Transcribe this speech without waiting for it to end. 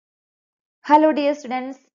Hello dear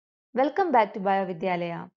students, welcome back to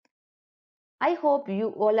BioVidyalaya. I hope you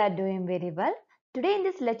all are doing very well. Today in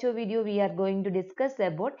this lecture video we are going to discuss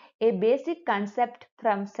about a basic concept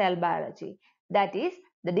from cell biology, that is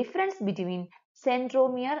the difference between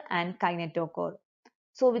centromere and kinetochore.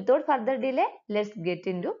 So without further delay, let's get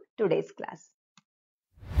into today's class.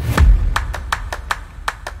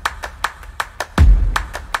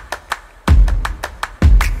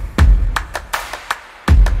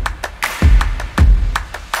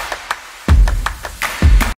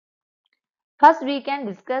 First we can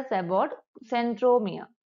discuss about centromere.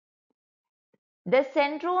 The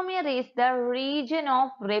centromere is the region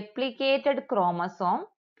of replicated chromosome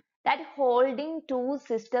that holding two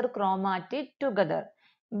sister chromatids together.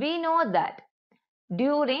 We know that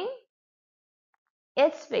during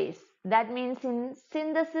S phase, that means in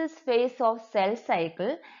synthesis phase of cell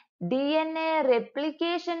cycle, DNA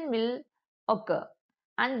replication will occur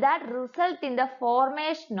and that result in the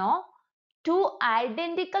formation of two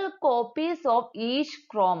identical copies of each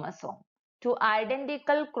chromosome. Two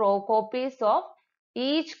identical copies of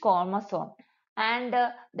each chromosome and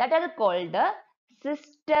that are called the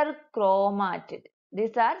sister chromatid.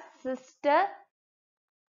 These are sister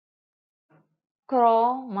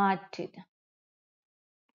chromatid.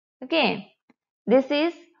 Okay, this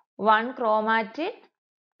is one chromatid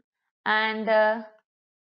and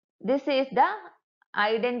this is the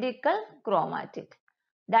identical chromatid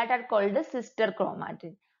that are called the sister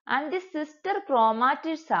chromatid, and these sister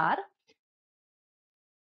chromatids are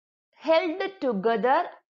held together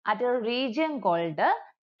at a region called the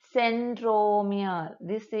centromere.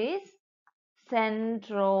 This is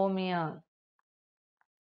centromere.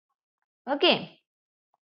 Okay,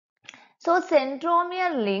 so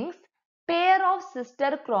centromere links pair of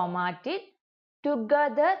sister chromatid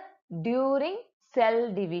together during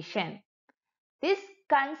cell division. This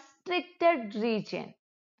constricted region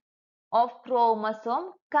of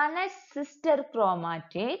chromosome connects sister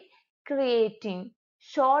chromatid, creating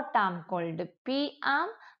short arm called P arm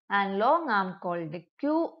and long arm called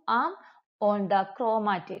Q arm on the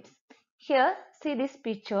chromatids. Here, see this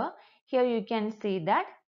picture. Here you can see that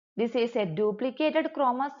this is a duplicated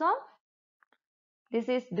chromosome. This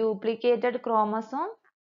is duplicated chromosome.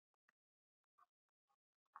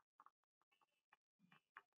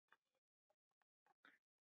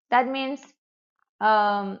 That means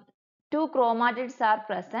two chromatids are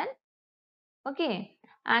present. Okay,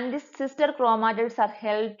 and these sister chromatids are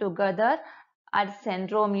held together at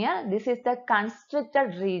centromere. This is the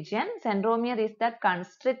constricted region. Centromere is the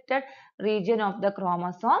constricted region of the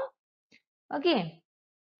chromosome. Okay,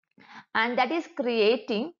 and that is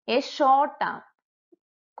creating a short arm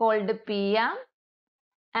called P arm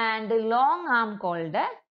and a long arm called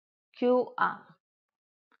Q arm.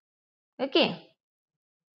 Okay,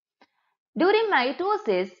 during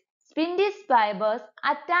mitosis, spindle fibers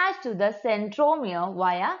attach to the centromere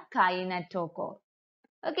via kinetochore.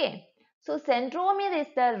 Okay, so centromere is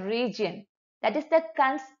the region, that is the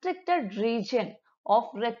constricted region of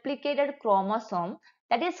replicated chromosome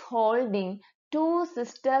that is holding two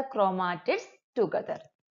sister chromatids together.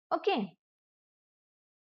 Okay,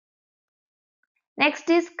 next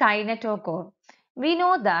is kinetochore. We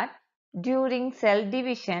know that during cell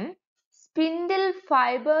division, spindle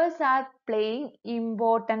fibers are playing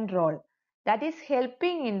important role, that is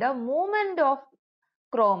helping in the movement of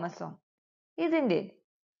chromosome, isn't it?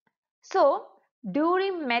 So,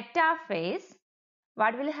 during metaphase,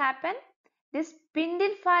 what will happen? The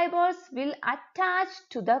spindle fibers will attach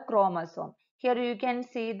to the chromosome. Here you can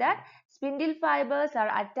see that spindle fibers are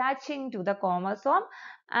attaching to the chromosome,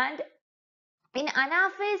 and in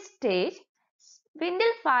anaphase stage,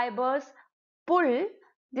 spindle fibers pull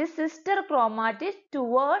the sister chromatid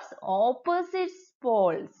towards opposite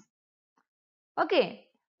poles. Okay,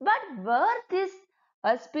 but where these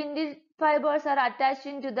spindle fibers are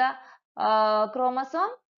attaching to the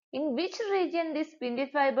chromosome, in which region these spindle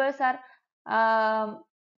fibers are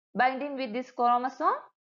binding with this chromosome?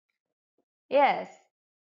 Yes,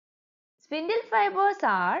 spindle fibers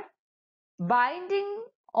are binding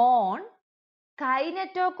on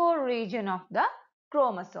kinetochore region of the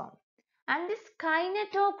chromosome, and this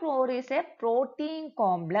kinetochore is a protein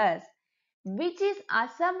complex which is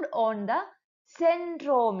assembled on the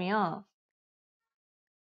centromere.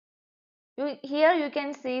 Here you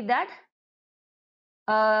can see that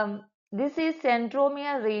this is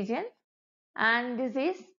centromere region and this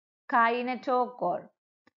is kinetochore.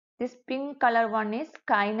 This pink color one is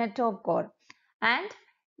kinetochore, and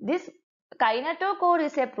this kinetochore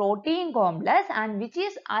is a protein complex and which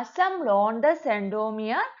is assembled on the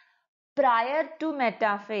centromere prior to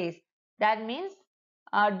metaphase. That means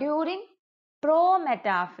during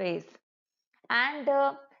pro-metaphase, and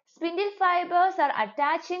spindle fibers are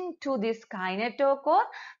attaching to this kinetochore,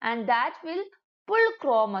 and that will pull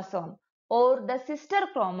chromosome or the sister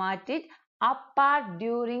chromatid apart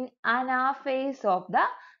during anaphase of the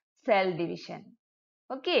cell division.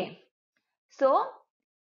 Okay, so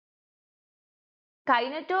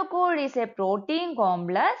kinetochore is a protein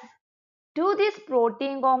complex. To this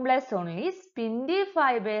protein complex only spindle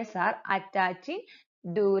fibers are attaching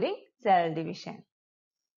during cell division.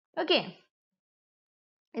 Okay,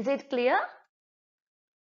 is it clear?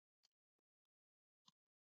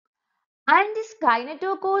 And these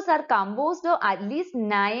kinetochores are composed of at least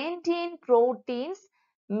 19 proteins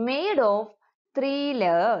made of 3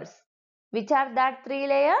 layers. Which are that 3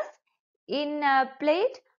 layers? Inner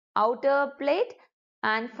plate, outer plate,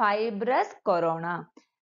 and fibrous corona.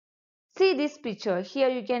 See this picture. Here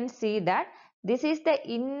you can see that this is the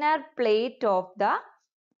inner plate of the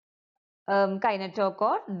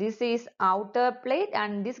kinetochore. This is outer plate,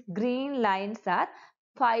 and these green lines are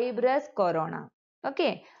fibrous corona.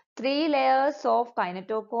 Okay, 3 layers of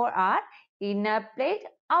kinetochore are inner plate,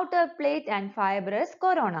 outer plate, and fibrous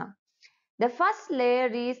corona. The first layer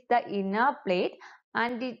is the inner plate,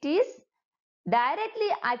 and it is directly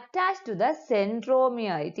attached to the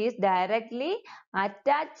centromere. It is directly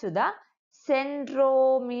attached to the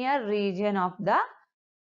centromere region of the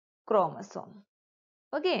chromosome.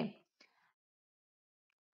 Okay.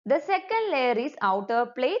 The second layer is outer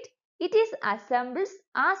plate. It is assembled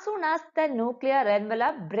as soon as the nuclear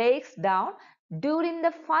envelope breaks down during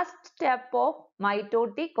the first step of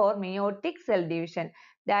mitotic or meiotic cell division,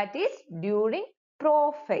 that is during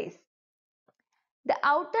prophase. The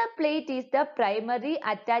outer plate is the primary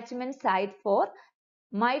attachment site for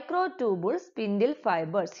microtubule spindle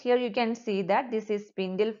fibers. Here you can see that this is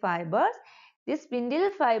spindle fibers. These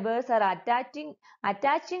spindle fibers are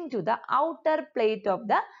attaching to the outer plate of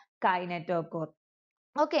the kinetochore.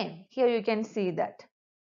 Okay, here you can see that.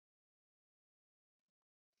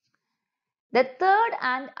 The third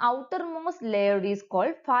and outermost layer is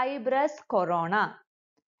called fibrous corona.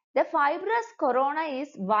 The fibrous corona is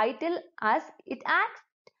vital as it acts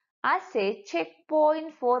as a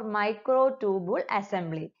checkpoint for microtubule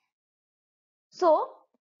assembly. So,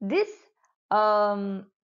 this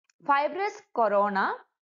fibrous corona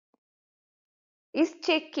is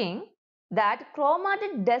checking that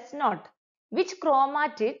which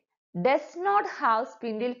chromatid does not have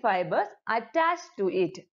spindle fibers attached to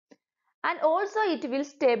it, and also it will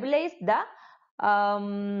stabilize the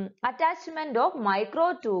attachment of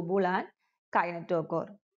microtubule and kinetochore.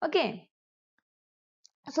 Okay,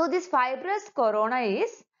 so this fibrous corona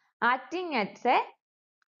is acting as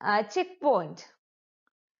a checkpoint.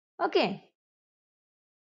 Okay.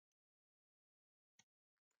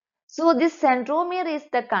 So this centromere is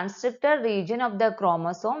the constrictor region of the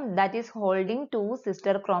chromosome that is holding two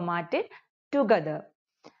sister chromatids together.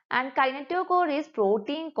 And kinetochore is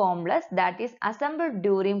protein complex that is assembled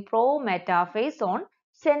during pro-metaphase on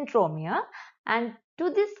centromere, and to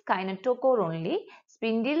this kinetochore only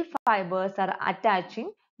spindle fibers are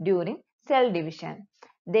attaching during cell division.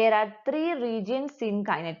 There are 3 regions in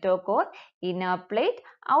kinetochore: inner plate,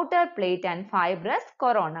 outer plate, and fibrous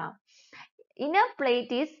corona. Inner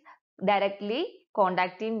plate is directly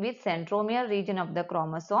contacting with centromere region of the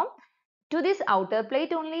chromosome. To this outer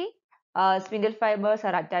plate only spindle fibers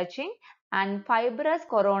are attaching, and fibrous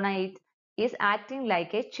corona is acting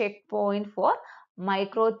like a checkpoint for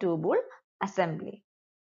microtubule assembly.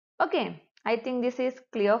 Okay, I think this is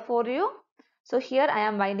clear for you. So here I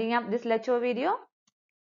am winding up this lecture video.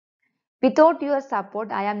 Without your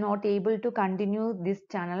support, I am not able to continue this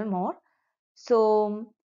channel more.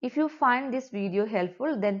 So if you find this video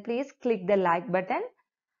helpful, then please click the like button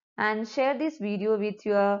and share this video with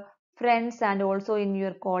your friends and also in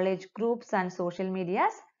your college groups and social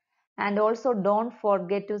medias. And also don't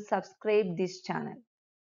forget to subscribe this channel.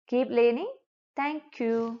 Keep learning. Thank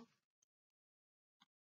you.